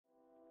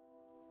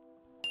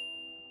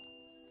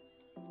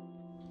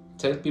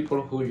Tell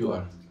people who you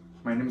are.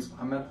 My name is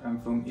Mohamed. I'm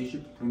from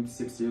Egypt,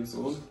 26 years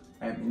old.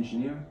 I'm an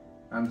engineer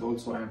and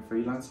also I'm a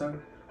freelancer.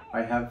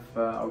 I have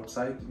a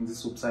website. In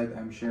this website,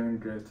 I'm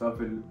sharing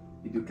travel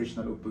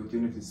educational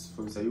opportunities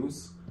for the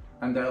youth,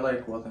 and I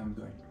like what I'm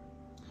doing.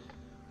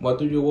 What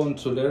do you want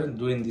to learn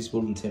during this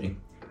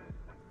volunteering?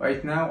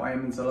 Right now, I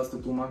am in the last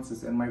 2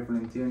 months in my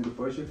volunteering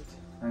project,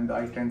 and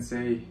I can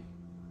say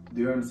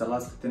during the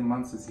last 10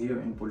 months here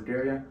in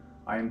Bulgaria,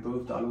 I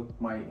improved a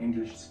lot my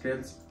English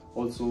skills.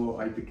 Also,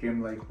 I became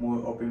more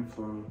open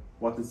for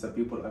what is the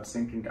people are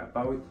thinking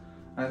about.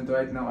 And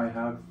right now I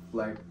have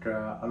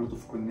a lot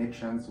of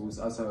connections with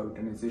other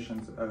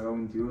organizations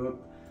around Europe,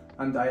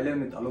 and I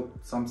learned a lot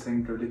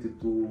something related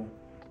to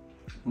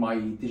my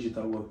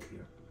digital work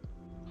here.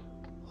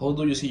 How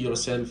do you see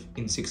yourself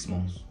in 6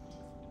 months?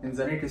 In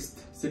the next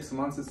 6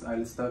 months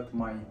I'll start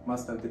my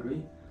master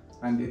degree,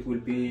 and it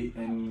will be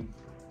in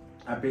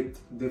a bit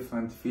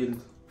different field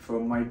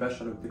from my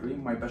bachelor degree.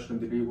 My bachelor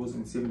degree was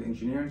in civil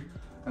engineering,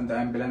 and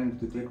I am planning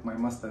to take my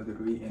master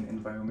degree in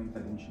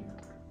environmental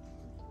engineering.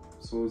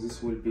 So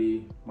this will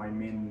be my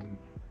main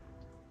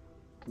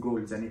goal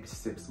the next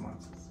 6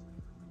 months.